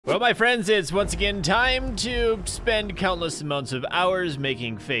Well, my friends, it's once again time to spend countless amounts of hours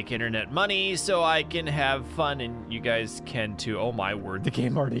making fake internet money so I can have fun and you guys can too. Oh my word, the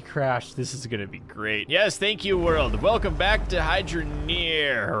game already crashed. This is gonna be great. Yes, thank you, world. Welcome back to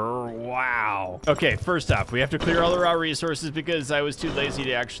Hydroneer. Wow. Okay, first off, we have to clear all the raw resources because I was too lazy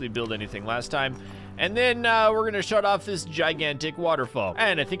to actually build anything last time. And then we're gonna shut off this gigantic waterfall.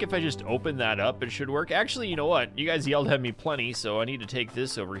 And I think if I just open that up, it should work. Actually, you know what? You guys yelled at me plenty, so I need to take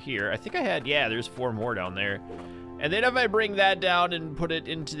this over here. I think I had, yeah, there's 4 more down there. And then if I bring that down and put it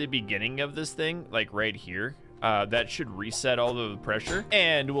into the beginning of this thing, like right here, that should reset all the pressure.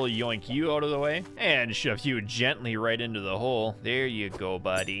 And we'll yoink you out of the way and shove you gently right into the hole. There you go,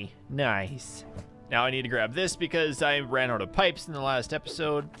 buddy. Nice. Now I need to grab this because I ran out of pipes in the last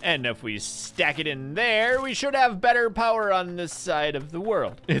episode. And if we stack it in there, we should have better power on this side of the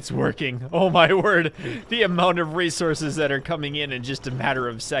world. It's working. Oh my word. The amount of resources that are coming in just a matter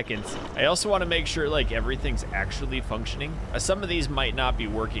of seconds. I also want to make sure like everything's actually functioning. Some of these might not be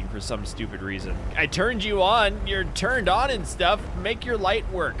working for some stupid reason. I turned you on. You're turned on and stuff. Make your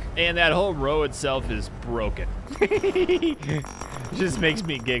light work. And that whole row itself is broken. It just makes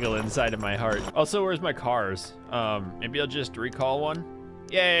me giggle inside of my heart. Also, where's my cars? Maybe I'll just recall one.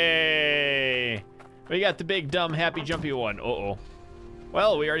 Yay! We got the big, dumb, happy, jumpy one. Uh-oh.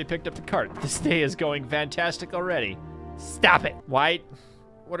 Well, we already picked up the cart. This day is going fantastic already. Stop it. Why?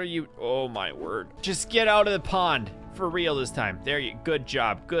 What are you? Oh, my word. Just get out of the pond. For real this time. There you, good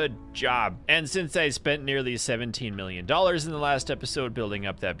job, good job. And since I spent nearly $17 million in the last episode building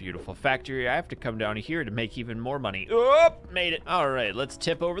up that beautiful factory, I have to come down here to make even more money. Oop, made it. All right, let's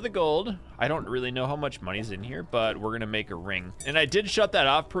tip over the gold. I don't really know how much money's in here, but we're gonna make a ring. And I did shut that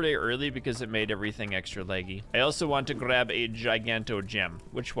off pretty early because it made everything extra leggy. I also want to grab a giganto gem.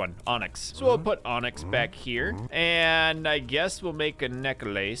 Which one? Onyx. So we'll put onyx back here. And I guess we'll make a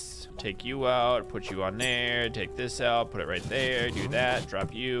necklace. Take you out, put you on there, take this out, put it right there, do that,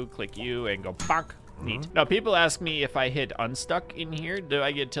 drop you, click you, and go bonk. Neat. Now, people ask me if I hit unstuck in here, do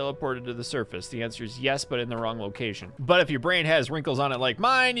I get teleported to the surface? The answer is yes, but in the wrong location. But if your brain has wrinkles on it like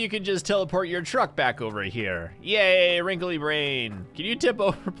mine, you can just teleport your truck back over here. Yay, wrinkly brain. Can you tip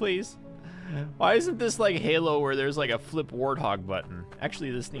over, please? Why isn't this like Halo where there's like a flip warthog button? Actually,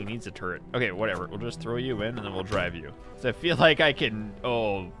 this thing needs a turret. Okay, whatever. We'll just throw you in and then we'll drive you. So I feel like I can,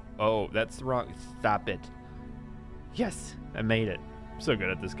 oh, that's the wrong, stop it. Yes, I made it. I'm so good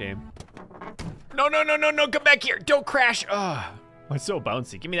at this game. No, no, no, no, no, come back here. Don't crash. Oh, it's so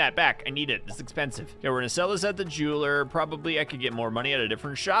bouncy. Give me that back. I need it. It's expensive. Okay, we're gonna sell this at the jeweler. Probably I could get more money at a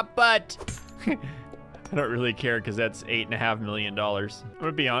different shop, but I don't really care because that's $8.5 million. I'm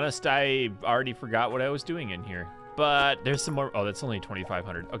gonna be honest, I already forgot what I was doing in here. But there's some more. Oh, that's only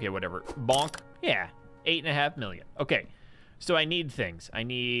 2,500. Okay, whatever. Bonk. Yeah, $8.5 million. Okay. So I need things. I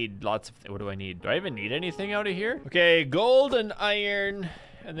need lots of, what do I need? Do I even need anything out of here? Okay, gold and iron.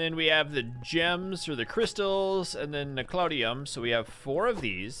 And then we have the gems or the crystals and then the cloudium. So we have 4 of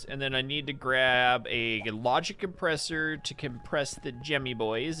these. And then I need to grab a logic compressor to compress the gemmy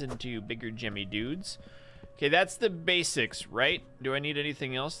boys into bigger gemmy dudes. Okay, that's the basics, right? Do I need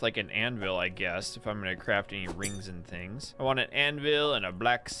anything else? Like an anvil, I guess, if I'm gonna craft any rings and things. I want an anvil and a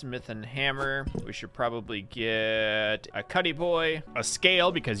blacksmith and hammer. We should probably get a cutty boy, a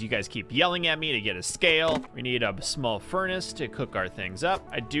scale, because you guys keep yelling at me to get a scale. We need a small furnace to cook our things up.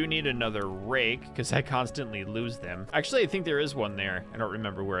 I do need another rake, because I constantly lose them. Actually, I think there is one there. I don't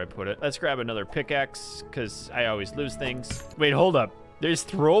remember where I put it. Let's grab another pickaxe, because I always lose things. Wait, hold up. There's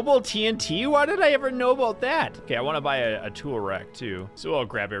throwable TNT? Why did I ever know about that? Okay, I want to buy a tool rack too. So I'll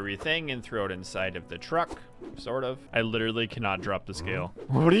grab everything and throw it inside of the truck, sort of. I literally cannot drop the scale.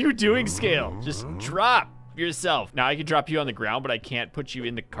 What are you doing, scale? Just drop yourself. Now I can drop you on the ground, but I can't put you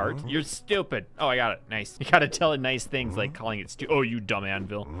in the cart. You're stupid. Oh, I got it. Nice. You gotta tell it nice things like calling it stupid. Oh, you dumb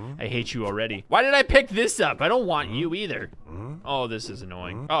anvil. I hate you already. Why did I pick this up? I don't want you either. Oh, this is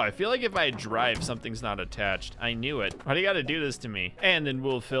annoying. Oh, I feel like if I drive, something's not attached. I knew it. Why do you gotta do this to me? And then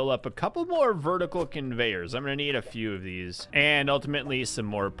we'll fill up a couple more vertical conveyors. I'm gonna need a few of these. And ultimately some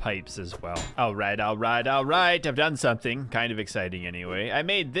more pipes as well. All right, all right, all right. I've done something kind of exciting anyway. I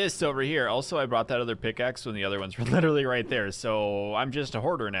made this over here. Also, I brought that other pickaxe when the other ones were literally right there. So I'm just a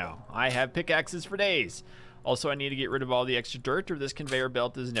hoarder now. I have pickaxes for days. Also, I need to get rid of all the extra dirt or this conveyor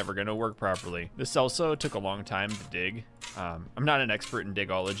belt is never gonna work properly. This also took a long time to dig. I'm not an expert in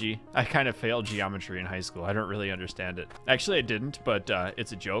digology. I kind of failed geometry in high school. I don't really understand it. Actually, I didn't, but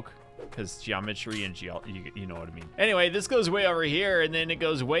it's a joke because geometry and you know what I mean. Anyway, this goes way over here and then it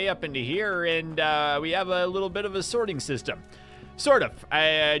goes way up into here and we have a little bit of a sorting system. Sort of.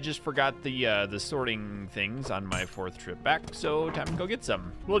 I just forgot the sorting things on my 4th trip back, so time to go get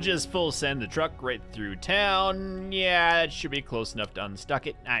some. We'll just full send the truck right through town. Yeah, it should be close enough to unstuck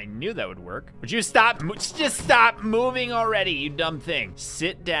it. I knew that would work. Would you stop? Just stop moving already, you dumb thing.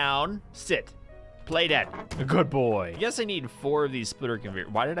 Sit down. Sit. Play dead. A good boy. I guess I need 4 of these splitter conveyor.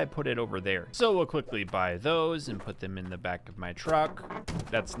 Why did I put it over there? So we'll quickly buy those and put them in the back of my truck.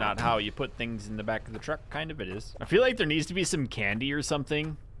 That's not how you put things in the back of the truck. Kind of it is. I feel like there needs to be some candy or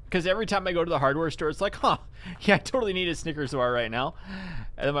something. Because every time I go to the hardware store, it's like, huh, yeah, I totally need a Snickers bar right now.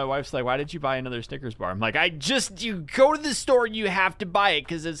 And then my wife's like, why did you buy another Snickers bar? I'm like, you go to the store, you have to buy it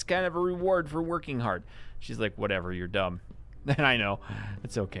because it's kind of a reward for working hard. She's like, whatever, you're dumb. And I know,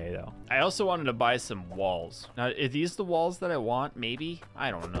 it's okay though. I also wanted to buy some walls. Now, are these the walls that I want? Maybe? I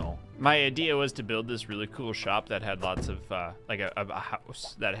don't know. My idea was to build this really cool shop that had lots of, like a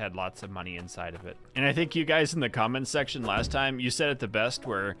house that had lots of money inside of it. And I think you guys in the comments section last time, you said it the best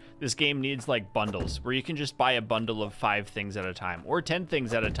where this game needs like bundles, where you can just buy a bundle of 5 things at a time or 10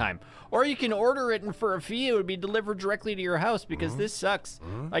 things at a time. Or you can order it and for a fee, it would be delivered directly to your house because this sucks.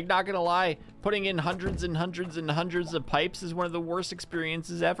 Like, not gonna lie, putting in hundreds and hundreds and hundreds of pipes is one of the worst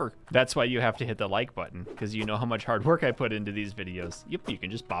experiences ever. That's why you have to hit the like button because you know how much hard work I put into these videos. Yep, you can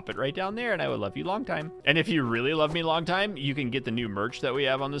just pop it right down there and I would love you long time. And if you really love me long time, you can get the new merch that we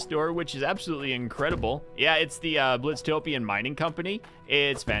have on the store, which is absolutely incredible. Yeah, it's the Blitztopian Mining Company.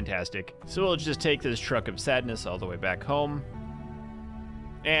 It's fantastic. So we'll just take this truck of sadness all the way back home.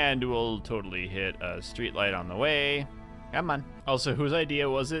 And we'll totally hit a street light on the way. Come on. Also, whose idea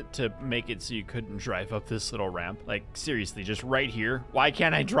was it to make it so you couldn't drive up this little ramp? Like, seriously, just right here? Why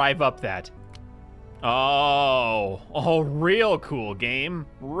can't I drive up that? Oh, real cool, game.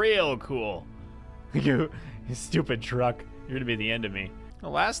 Real cool. You stupid truck. You're gonna be the end of me. The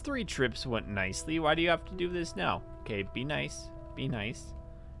last 3 trips went nicely. Why do you have to do this now? Okay, be nice. Be nice.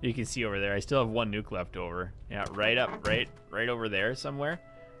 You can see over there, I still have 1 nuke left over. Yeah, right up, right over there somewhere.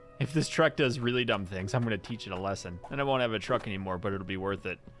 If this truck does really dumb things, I'm gonna teach it a lesson. Then I won't have a truck anymore, but it'll be worth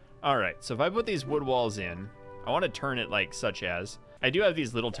it. All right, so if I put these wood walls in, I wanna turn it like such as. I do have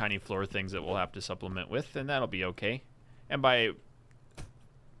these little tiny floor things that we'll have to supplement with, and that'll be okay. And by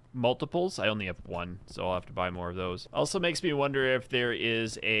multiples, I only have 1, so I'll have to buy more of those. Also makes me wonder if there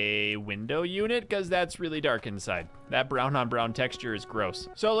is a window unit, because that's really dark inside. That brown on brown texture is gross.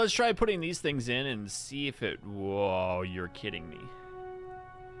 So let's try putting these things in and see if it, whoa, you're kidding me.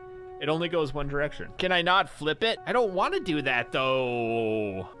 It only goes one direction. Can I not flip it? I don't want to do that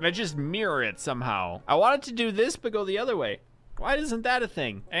though. I just mirror it somehow. I wanted to do this, but go the other way. Why isn't that a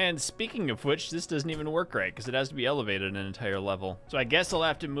thing? And speaking of which, this doesn't even work right because it has to be elevated an entire level. So I guess I'll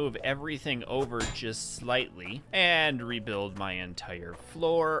have to move everything over just slightly and rebuild my entire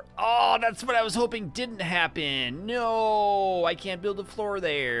floor. Oh, that's what I was hoping didn't happen. No, I can't build a floor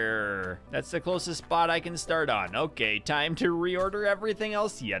there. That's the closest spot I can start on. Okay, time to reorder everything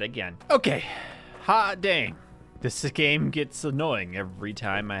else yet again. Okay, hot dang. This game gets annoying every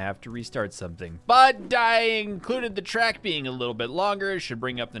time I have to restart something. But I included the track being a little bit longer. It should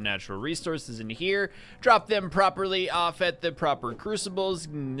bring up the natural resources in here, drop them properly off at the proper crucibles,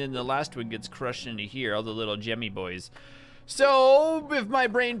 and then the last one gets crushed into here, all the little gemmy boys. So, if my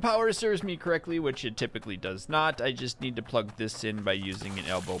brain power serves me correctly, which it typically does not, I just need to plug this in by using an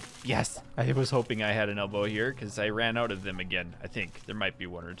elbow. Yes, I was hoping I had an elbow here because I ran out of them again. I think there might be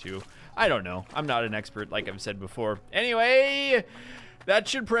 1 or 2. I don't know. I'm not an expert like I've said before. Anyway, that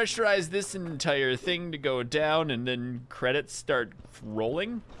should pressurize this entire thing to go down and then credits start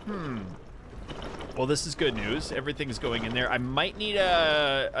rolling. Well, this is good news. Everything's going in there. I might need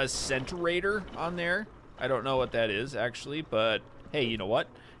a centerator on there. I don't know what that is, actually, but hey, you know what?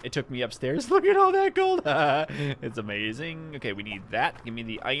 It took me upstairs. Look at all that gold. It's amazing. Okay, we need that. Give me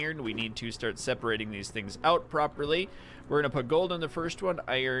the iron. We need to start separating these things out properly. We're going to put gold in the first one,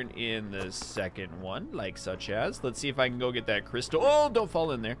 iron in the second one, like such as. Let's see if I can go get that crystal. Oh, don't fall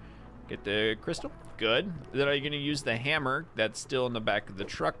in there. Get the crystal. Good. Then are you going to use the hammer that's still in the back of the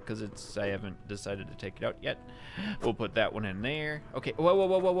truck because I haven't decided to take it out yet. We'll put that one in there. Okay.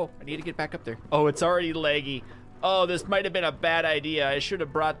 Whoa. I need to get back up there. Oh, it's already laggy. Oh, this might have been a bad idea. I should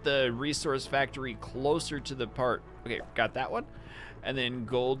have brought the resource factory closer to the part. Okay, got that one. And then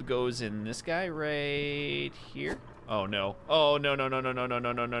gold goes in this guy right here. Oh, no. Oh, no.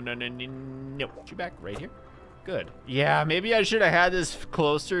 Put you back right here. Good. Yeah, maybe I should have had this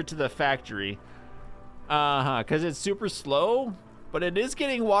closer to the factory. Because it's super slow, but it is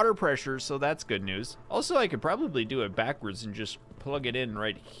getting water pressure, so that's good news. Also, I could probably do it backwards and just plug it in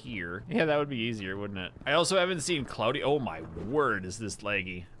right here. Yeah, that would be easier, wouldn't it? I also haven't seen cloudy. Oh my word, is this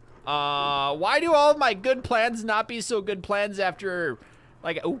laggy. Why do all of my good plans not be so good plans after,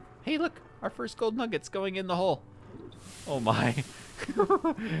 like, oh, hey, look, our first gold nugget's going in the hole. Oh my.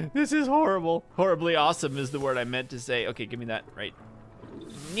 This is horrible. Horribly awesome is the word I meant to say. Okay, give me that, right.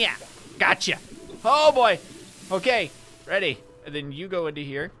 Yeah, gotcha. Oh boy. Okay, ready. And then you go into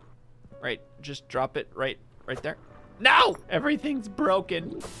here. Right, just drop it right there. No, everything's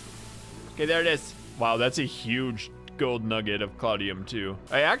broken. Okay, there it is. Wow, that's a huge gold nugget of Claudium too.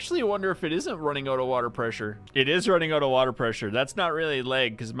 I actually wonder if it isn't running out of water pressure. It is running out of water pressure. That's not really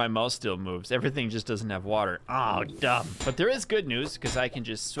lag because my mouse still moves. Everything just doesn't have water. Oh, dumb. But there is good news because I can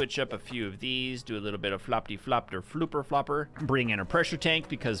just switch up a few of these, do a little bit of floppy flop or flooper flopper, bring in a pressure tank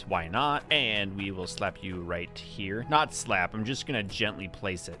because why not? And we will slap you right here. Not slap, I'm just gonna gently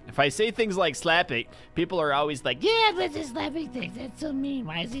place it. If I say things like slap it, people are always like, yeah, Blitz is slapping things. That's so mean.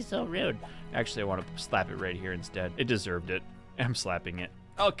 Why is he so rude? Actually, I want to slap it right here instead. It deserved it. I'm slapping it.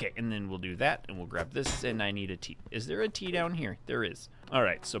 Okay, and then we'll do that, and we'll grab this, and I need a T. Is there a T down here? There is. All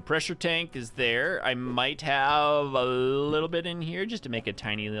right, so pressure tank is there. I might have a little bit in here just to make a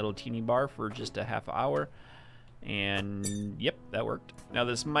tiny little teeny bar for just a half hour. And yep, that worked. Now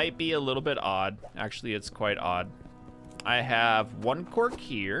this might be a little bit odd. Actually, it's quite odd. I have one cork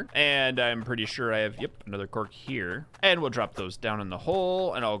here, and I'm pretty sure I have, yep, another cork here. And we'll drop those down in the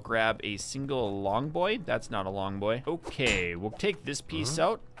hole, and I'll grab a single long boy. That's not a long boy. Okay, we'll take this piece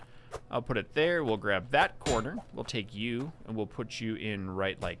out. I'll put it there. We'll grab that corner. We'll take you, and we'll put you in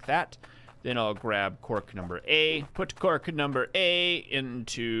right like that. Then I'll grab cork number A, put cork number A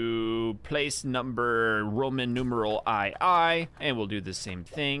into place number Roman numeral II, and we'll do the same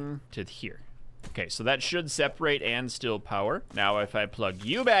thing to here. Okay, so that should separate and still power. Now, if I plug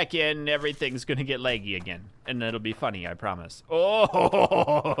you back in, everything's gonna get laggy again. And it'll be funny, I promise.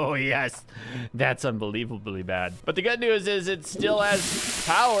 Oh, yes. That's unbelievably bad. But the good news is it still has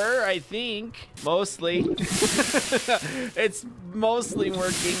power, I think. Mostly. It's mostly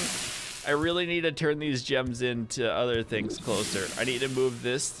working. I really need to turn these gems into other things closer. I need to move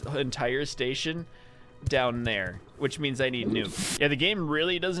this entire station down there, which means I need nukes. Yeah, the game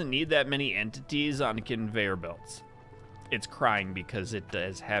really doesn't need that many entities on conveyor belts. It's crying because it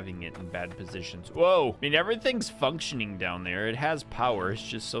is having it in bad positions. Whoa, I mean, everything's functioning down there. It has power, it's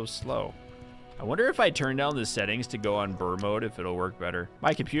just so slow. I wonder if I turn down the settings to go on burr mode, if it'll work better.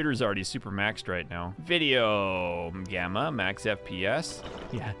 My computer's already super maxed right now. Video, gamma, max FPS.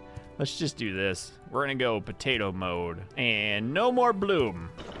 Yeah, let's just do this. We're gonna go potato mode and no more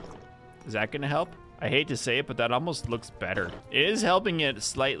bloom. Is that gonna help? I hate to say it, but that almost looks better. It is helping it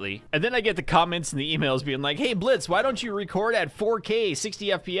slightly. And then I get the comments and the emails being like, hey, Blitz, why don't you record at 4K, 60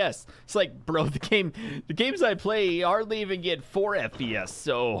 FPS? It's like, bro, the games I play hardly even get 4 FPS,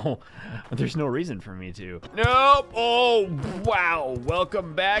 so there's no reason for me to. Nope. Oh, wow.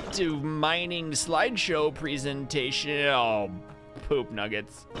 Welcome back to mining slideshow presentation. Oh, poop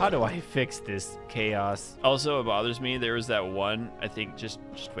nuggets. How do I fix this chaos? Also, it bothers me. There was that one, I think, just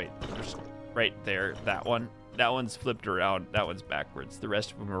wait. There's right there, that one. That one's flipped around. That one's backwards. The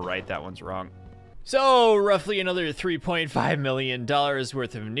rest of them are right. That one's wrong. So, roughly another $3.5 million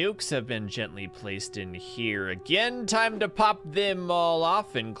worth of nukes have been gently placed in here again. Time to pop them all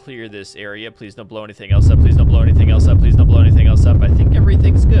off and clear this area. Please don't blow anything else up. Please don't blow anything else up. Please don't blow anything else up. I think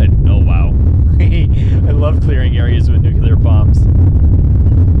everything's good. Oh, wow. I love clearing areas with nuclear bombs.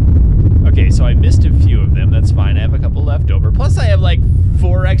 Okay, so I missed a few of them. That's fine. I have a couple left over. Plus, I have like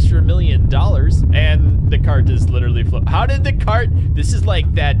 $4 extra million, and the cart is literally flipped. How did the cart? This is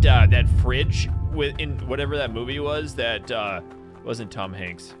like that that fridge in whatever that movie was that wasn't Tom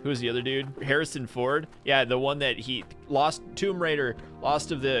Hanks. Who's the other dude? Harrison Ford. Yeah, the one that he lost. Tomb Raider.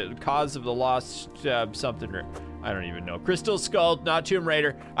 Lost of the cause of the lost something. Or I don't even know. Crystal Skull, not Tomb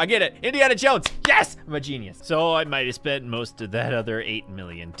Raider. I get it. Indiana Jones. Yes, I'm a genius. So I might have spent most of that other $8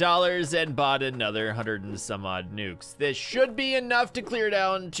 million and bought another 100 and some odd nukes. This should be enough to clear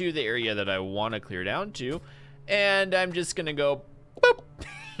down to the area that I want to clear down to. And I'm just gonna go boop.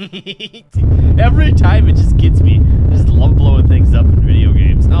 Every time it just gets me. I just love blowing things up in video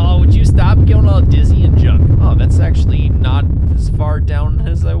games. Oh, would you stop going all dizzy and junk? Oh, that's actually not as far down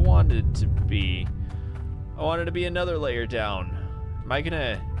as I wanted it to be. I wanted to be another layer down. Am I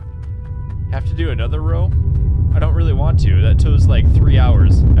gonna have to do another row? I don't really want to. That took like 3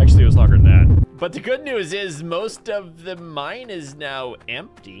 hours. Actually, it was longer than that. But the good news is most of the mine is now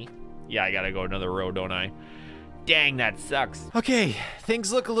empty. Yeah, I gotta go another row, don't I? Dang, that sucks. Okay,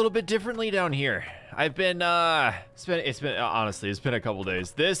 things look a little bit differently down here. I've been, it's been, honestly, it's been a couple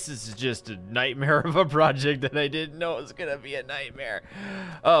days. This is just a nightmare of a project that I didn't know was gonna be a nightmare.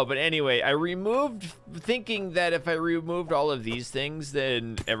 Oh, but anyway, I removed, thinking that if I removed all of these things,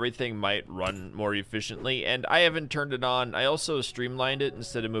 then everything might run more efficiently, and I haven't turned it on. I also streamlined it.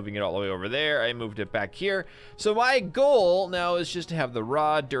 Instead of moving it all the way over there, I moved it back here. So my goal now is just to have the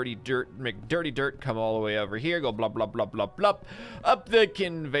raw, dirty dirt come all the way over here, go blah, blah, blah, blah, blah, up the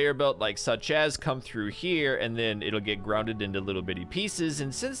conveyor belt like such as, come through here, and then it'll get grounded into little bitty pieces.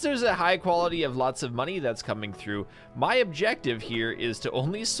 And since there's a high quality of lots of money that's coming through, my objective here is to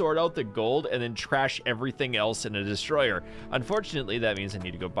only sort out the gold and then trash everything else in a destroyer. Unfortunately, that means I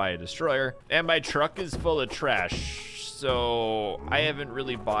need to go buy a destroyer, and my truck is full of trash. So I haven't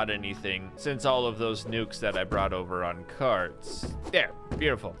really bought anything since all of those nukes that I brought over on carts. There,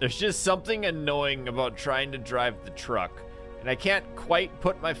 beautiful. There's just something annoying about trying to drive the truck. And I can't quite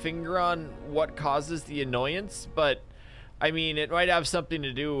put my finger on what causes the annoyance, but I mean, it might have something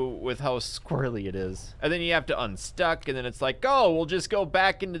to do with how squirrely it is. And then you have to unstuck, and then it's like, oh, we'll just go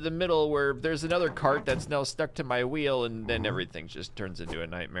back into the middle where there's another cart that's now stuck to my wheel, and then everything just turns into a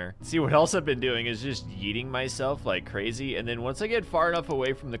nightmare. See, what else I've been doing is just yeeting myself like crazy, and then once I get far enough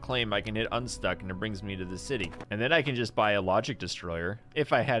away from the claim, I can hit unstuck, and it brings me to the city. And then I can just buy a logic destroyer,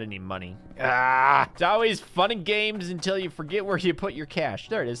 if I had any money. It's always fun and games until you forget where you put your cash.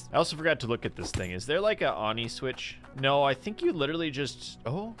 There it is. I also forgot to look at this thing. Is there like a Ani switch? No, I think you literally just,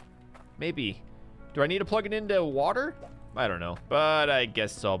 oh, maybe. Do I need to plug it into water? I don't know, but I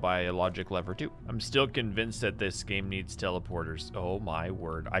guess I'll buy a logic lever too. I'm still convinced that this game needs teleporters. Oh my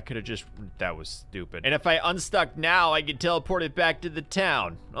word. I could have just, that was stupid. And if I unstuck now, I could teleport it back to the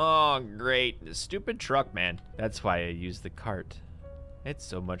town. Oh, great. The stupid truck, man. That's why I use the cart. It's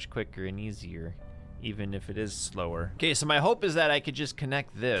so much quicker and easier, even if it is slower. Okay, so my hope is that I could just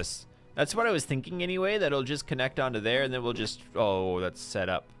connect this. That's what I was thinking anyway, that it'll just connect onto there, and then we'll just, oh, that's set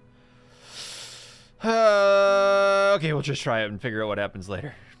up. Okay, we'll just try it and figure out what happens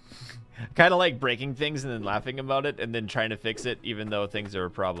later. Kind of like breaking things and then laughing about it and then trying to fix it even though things are a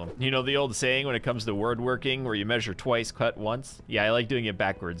problem. You know the old saying when it comes to word working where you measure twice, cut once? Yeah, I like doing it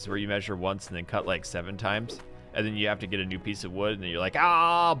backwards where you measure once and then cut like 7 times. And then you have to get a new piece of wood and then you're like,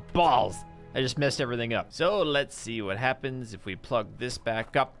 ah, balls. I just messed everything up. So let's see what happens if we plug this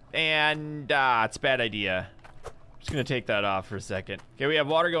back up. And it's a bad idea. Just gonna take that off for a second. Okay, we have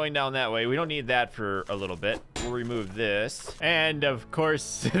water going down that way. We don't need that for a little bit. We'll remove this. And of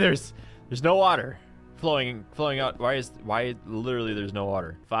course, there's no water flowing out. Why literally there's no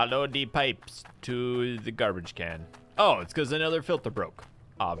water? Follow the pipes to the garbage can. Oh, it's because another filter broke,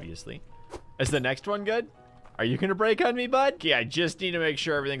 obviously. Is the next one good? Are you gonna break on me, bud? Yeah, I just need to make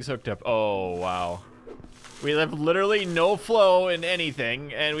sure everything's hooked up. Oh, wow. We have literally no flow in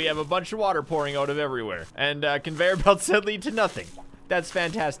anything, and we have a bunch of water pouring out of everywhere. And conveyor belts that lead to nothing. That's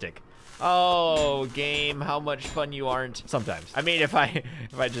fantastic. Oh, game, how much fun you aren't. Sometimes. I mean, if I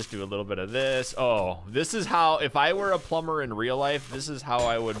just do a little bit of this. Oh, this is how, if I were a plumber in real life, this is how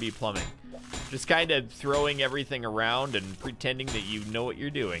I would be plumbing. Just kind of throwing everything around and pretending that you know what you're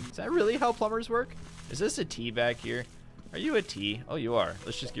doing. Is that really how plumbers work? Is this a T back here? Are you a T? Oh, you are.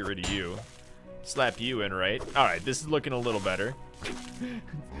 Let's just get rid of you. Slap you in, right? All right, this is looking a little better.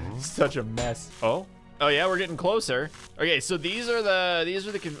 Such a mess. Oh yeah, we're getting closer. Okay, so these are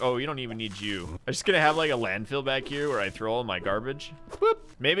the oh, you don't even need you. I'm just gonna have like a landfill back here where I throw all my garbage. Whoop.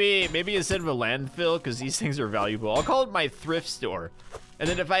 Maybe instead of a landfill, because these things are valuable, I'll call it my thrift store. And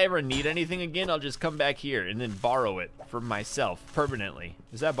then if I ever need anything again, I'll just come back here and then borrow it from myself permanently.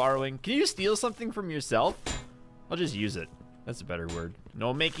 Is that borrowing? Can you steal something from yourself? I'll just use it. That's a better word.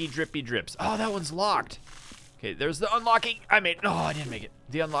 No makey drippy drips. Oh, that one's locked. Okay, there's the unlocking. I didn't make it.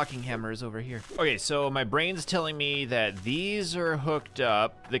 The unlocking hammer is over here. Okay, so my brain's telling me that these are hooked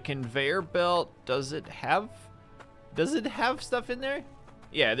up. The conveyor belt, does it have stuff in there?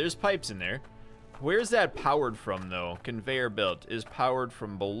 Yeah, there's pipes in there. Where's that powered from though? Conveyor belt is powered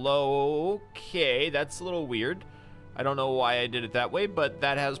from below. Okay, that's a little weird. I don't know why I did it that way, but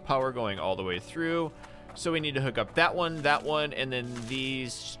that has power going all the way through. So we need to hook up that one, and then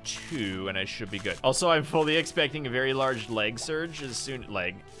these two, and I should be good. Also, I'm fully expecting a very large leg surge as soon,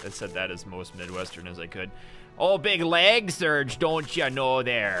 I said that as most Midwestern as I could. Oh, big leg surge, don't you know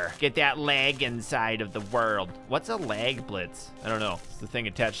there? Get that leg inside of the world. What's a leg, Blitz? I don't know. It's the thing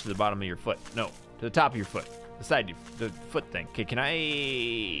attached to the bottom of your foot. No, to the top of your foot. The side, the foot thing.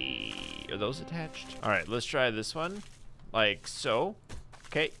 Okay, are those attached? All right, let's try this one. Like so.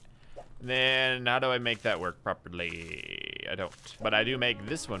 Okay. Then how do I make that work properly? I don't. But I do make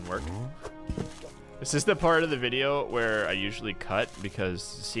this one work. This is the part of the video where I usually cut because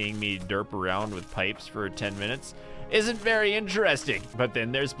seeing me derp around with pipes for 10 minutes isn't very interesting. But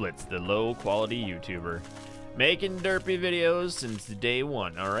then there's Blitz, the low quality YouTuber, making derpy videos since day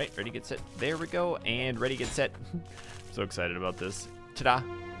one. All right, ready, get set. There we go, and ready, get set. So excited about this. Ta-da.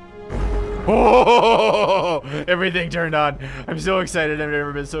 Oh, everything turned on. I'm so excited. I've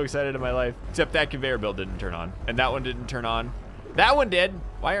never been so excited in my life. Except that conveyor belt didn't turn on. And that one didn't turn on. That one did.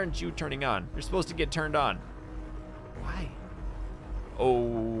 Why aren't you turning on? You're supposed to get turned on. Why?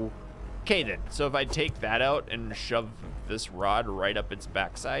 Oh. Okay then. So if I take that out and shove this rod right up its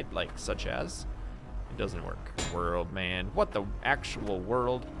backside, like such as, it doesn't work. World, man. What the actual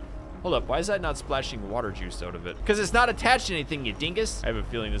world? Hold up, why is that not splashing water juice out of it? Because it's not attached to anything, you dingus. I have a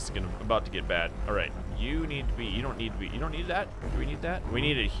feeling this is about to get bad. All right, you need to be, you don't need that? Do we need that? We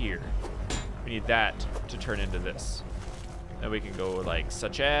need it here. We need that to turn into this. Then we can go like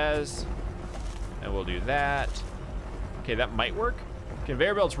such as, and we'll do that. Okay, that might work.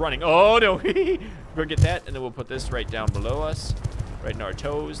 Conveyor belt's running. Oh no, go get that, and then we'll put this right down below us, right in our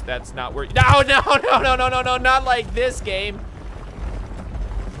toes. That's not working. No, not like this game.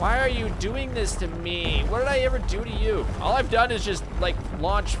 Why are you doing this to me? What did I ever do to you? All I've done is just like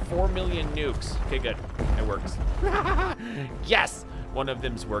launch 4 million nukes. Okay, good. It works. Yes! One of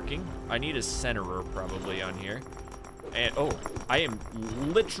them's working. I need a centerer probably on here. And oh, I am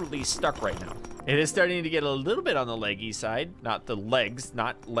literally stuck right now. It is starting to get a little bit on the leggy side. Not the legs,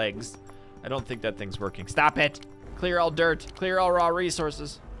 not legs. I don't think that thing's working. Stop it. Clear all dirt. Clear all raw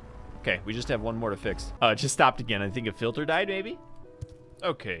resources. Okay, we just have one more to fix. It just stopped again. I think a filter died maybe?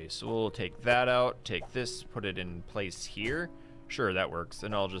 Okay, so we'll take that out, take this, put it in place here. Sure, that works,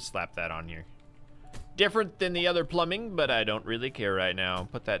 and I'll just slap that on here. Different than the other plumbing, but I don't really care right now.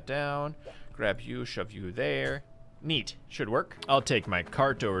 Put that down, grab you, shove you there. Neat, should work. I'll take my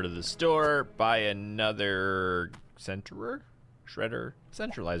cart over to the store, buy another centerer, shredder,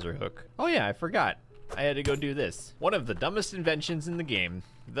 centralizer hook. Oh yeah, I forgot. I had to go do this. One of the dumbest inventions in the game,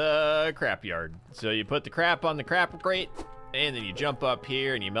 the crap yard. So you put the crap on the crap crate, and then you jump up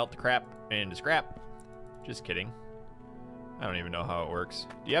here and you melt the crap into scrap. Just kidding. I don't even know how it works.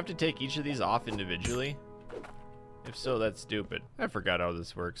 Do you have to take each of these off individually? If so, that's stupid. I forgot how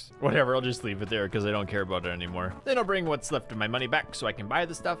this works. Whatever, I'll just leave it there because I don't care about it anymore. Then I'll bring what's left of my money back so I can buy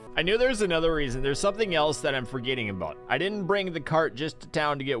the stuff. I knew there's another reason. There's something else that I'm forgetting about. I didn't bring the cart just to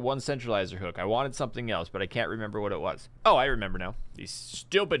town to get one centralizer hook. I wanted something else, but I can't remember what it was. Oh, I remember now. These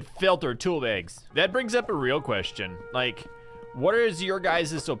stupid filter tool bags. That brings up a real question. Like, what is your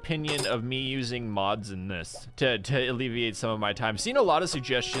guys' opinion of me using mods in this to alleviate some of my time? Seen a lot of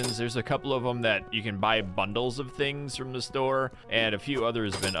suggestions. There's a couple of them that you can buy bundles of things from the store, and a few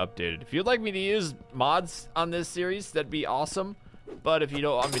others have been updated. If you'd like me to use mods on this series, that'd be awesome. But if you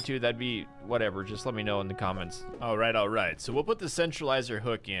don't want me to, that'd be whatever. Just let me know in the comments. All right. So we'll put the centralizer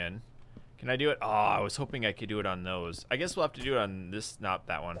hook in. Can I do it? Oh, I was hoping I could do it on those. I guess we'll have to do it on this, not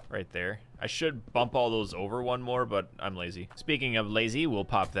that one, right there. I should bump all those over one more, but I'm lazy. Speaking of lazy, we'll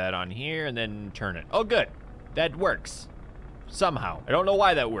pop that on here and then turn it. Oh, good. That works. Somehow. I don't know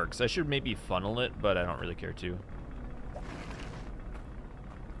why that works. I should maybe funnel it, but I don't really care to.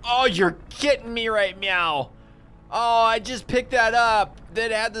 Oh, you're getting me right, meow. Oh, I just picked that up.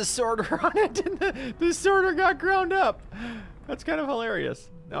 That had the sorter on it, and the sorter got ground up. That's kind of hilarious.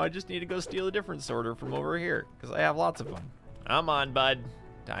 Now I just need to go steal a different sorter from over here, because I have lots of them. Come on, bud.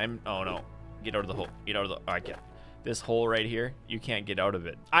 Time. Oh, no. Get out of the hole. Get out of the. Oh, I can't. This hole right here, you can't get out of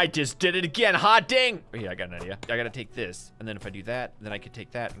it. I just did it again. Hot dang. Oh, yeah, I got an idea. I got to take this, and then if I do that, then I could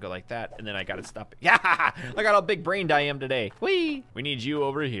take that and go like that, and then I got to stop it. Yeah! Look how big brained I am today. Whee! We need you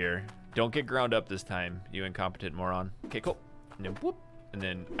over here. Don't get ground up this time, you incompetent moron. Okay, cool. And then whoop. And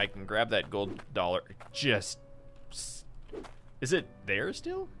then I can grab that gold dollar. Just. Is it there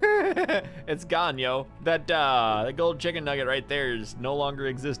still? It's gone, yo. That the gold chicken nugget right there is no longer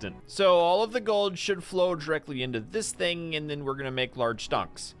existent. So all of the gold should flow directly into this thing, and then we're gonna make large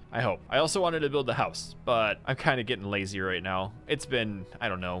stonks. I hope. I also wanted to build a house, but I'm kind of getting lazy right now. It's been, I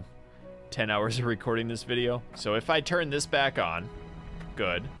don't know, 10 hours of recording this video. So if I turn this back on,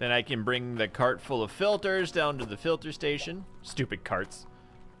 good, then I can bring the cart full of filters down to the filter station. Stupid carts.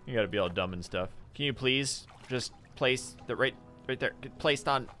 You gotta be all dumb and stuff. Can you please just place the right there, get placed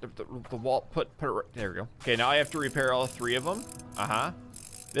on the wall, put it right, there we go. Okay, now I have to repair all 3 of them.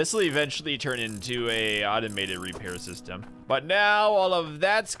 This will eventually turn into a automated repair system. But now all of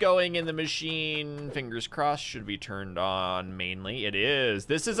that's going in the machine. Fingers crossed, should be turned on mainly. It is.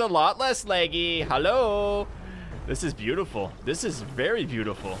 This is a lot less laggy. Hello. This is beautiful. This is very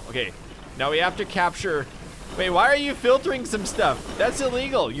beautiful. Okay, now we have to capture Wait, why are you filtering some stuff? That's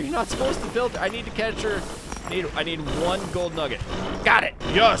illegal. You're not supposed to filter. I need to catch her. I need 1 gold nugget. Got it.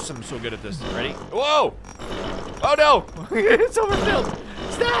 Yes, I'm so good at this. Ready? Whoa! Oh no! It's overfilled.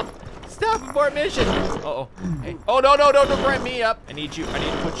 Stop! Stop! Abort mission. Uh-oh. Hey. Oh no! Don't grind me up. I need you. I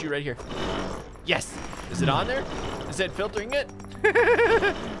need to put you right here. Yes. Is it on there? Is it filtering it?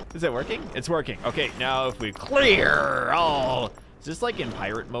 Is it working? It's working. Okay, now if we clear all. Is this like in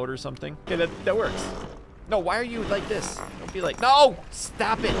pirate mode or something? Okay, that works. No, why are you like this? Don't be like, no,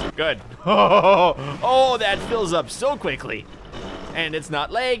 stop it. Good. Oh, that fills up so quickly. And it's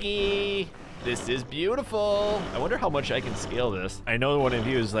not laggy. This is beautiful. I wonder how much I can scale this. I know one of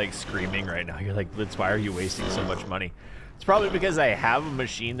you is like screaming right now. You're like, Blitz, why are you wasting so much money? It's probably because I have a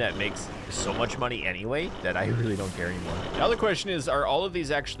machine that makes so much money anyway that I really don't care anymore. Now the question is, are all of these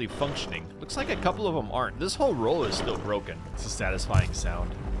actually functioning? Looks like a couple of them aren't. This whole roll is still broken. It's a satisfying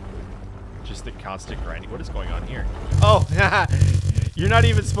sound. Just the constant grinding. What is going on here? Oh, you're not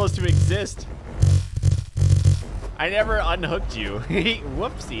even supposed to exist. I never unhooked you.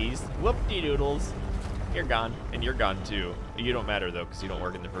 Whoopsies. Whoop-de-doodles. You're gone. And you're gone too. You don't matter though, because you don't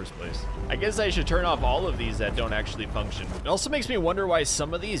work in the first place. I guess I should turn off all of these that don't actually function. It also makes me wonder why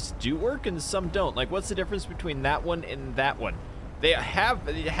some of these do work and some don't. Like, what's the difference between that one and that one? It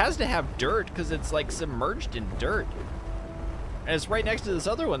has to have dirt because it's like submerged in dirt. And it's right next to this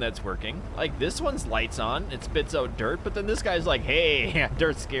other one that's working. Like, this one's lights on, it spits out dirt, but then this guy's like, hey,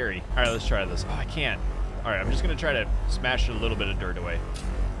 dirt's scary. All right, let's try this. Oh, I can't. All right, I'm just gonna try to smash a little bit of dirt away.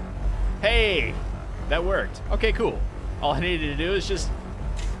 Hey, that worked. Okay, cool. All I needed to do is just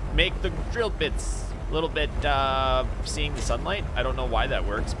make the drill bits a little bit seeing the sunlight. I don't know why that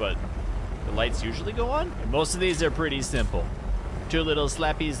works, but the lights usually go on. And most of these are pretty simple. 2 little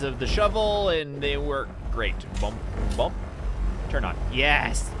slappies of the shovel, and they work great. Bump, bump. Turn on.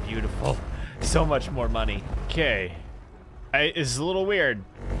 Yes, beautiful. So much more money. Okay, it's a little weird,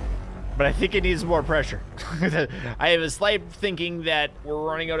 but I think it needs more pressure. I have a slight thinking that we're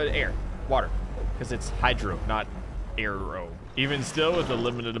running out of water, because it's hydro, not aero. Even still, with a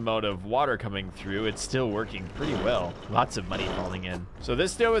limited amount of water coming through, it's still working pretty well. Lots of money falling in. So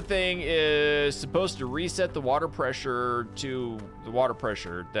this Stowa thing is supposed to reset the water pressure to the water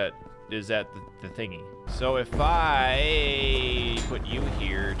pressure that is at the thingy. So if I put you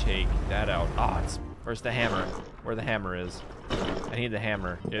here, take that out. Oh, where's the hammer? Where the hammer is. I need the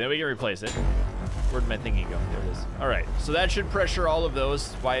hammer. Yeah, then we can replace it. Where'd my thingy go? There it is. All right, so that should pressure all of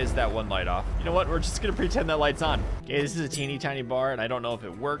those. Why is that one light off? You know what? We're just gonna pretend that light's on. Okay, this is a teeny tiny bar, and I don't know if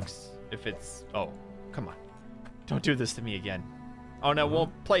it works. If it's, oh, come on. Don't do this to me again. Oh no,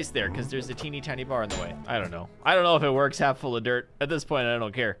 we'll place there because there's a teeny tiny bar in the way. I don't know. I don't know if it works half full of dirt. At this point, I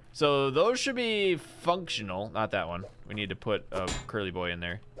don't care. So those should be functional. Not that one. We need to put a curly boy in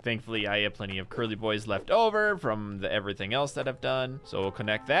there. Thankfully, I have plenty of curly boys left over from everything else that I've done. So we'll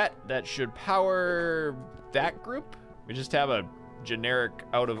connect that. That should power that group. We just have a generic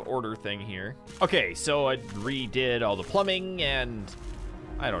out of order thing here. Okay, so I redid all the plumbing and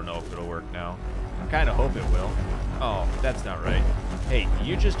I don't know if it'll work now. I kind of hope it will. Oh, that's not right. Hey,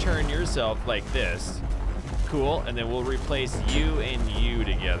 you just turn yourself like this. Cool, and then we'll replace you and you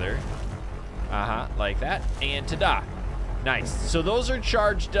together. Like that, and ta-da. Nice, so those are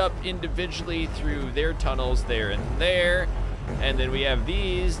charged up individually through their tunnels there and there. And then we have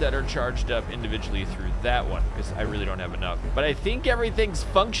these that are charged up individually through that one, because I really don't have enough. But I think everything's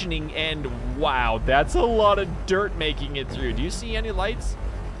functioning, and wow, that's a lot of dirt making it through. Do you see any lights?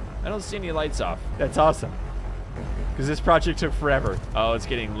 I don't see any lights off. That's awesome. Because this project took forever. Oh, it's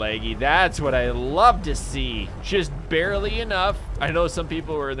getting laggy. That's what I love to see. Just barely enough. I know some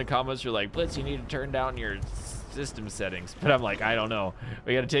people were in the comments were like, Blitz, you need to turn down your system settings. But I'm like, I don't know.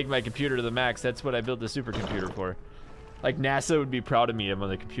 We got to take my computer to the max. That's what I built the supercomputer for. Like, NASA would be proud of me on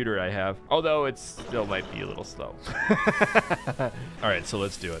the computer I have. Although it still might be a little slow. All right, so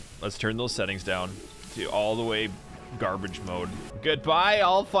let's do it. Let's turn those settings down to all the way garbage mode. Goodbye,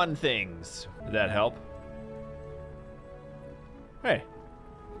 all fun things. Did that help? Hey.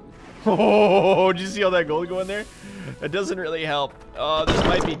 Oh, did you see all that gold go in there? That doesn't really help. Oh, this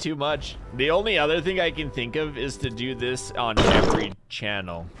might be too much. The only other thing I can think of is to do this on every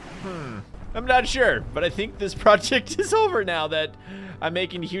channel. I'm not sure, but I think this project is over now that I'm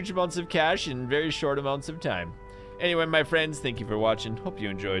making huge amounts of cash in very short amounts of time. Anyway, my friends, thank you for watching. Hope you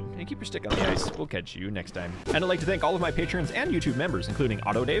enjoyed, and keep your stick on the ice. We'll catch you next time. And I'd like to thank all of my patrons and YouTube members, including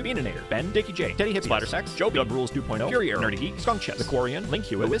Autodave, Beaninator, Ben, Dickie J, Teddy Hippie, Splattersax, Joe, Dub Rules 2.0, Fury Nerdy Geek, Skunk Chess, The Quarian, Link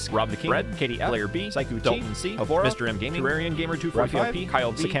Hewitt, Whisk, Rob the King, Red, Katie F, Player B, Psycho Dalton C, Avora, Mr. M Gaming, Terrarian Gamer 245, P,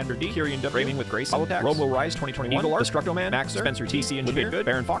 Kyle D, Sikander D, Kyrian W, Raving with Grace, Holotax, Robo Rise 2021, Eagle Art, Destructo Man, Maxer, Spencer T, C Engineer, Good,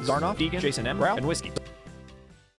 Baron Fox, Zarnoff, Deegan, Jason M, Brown, and Whiskey.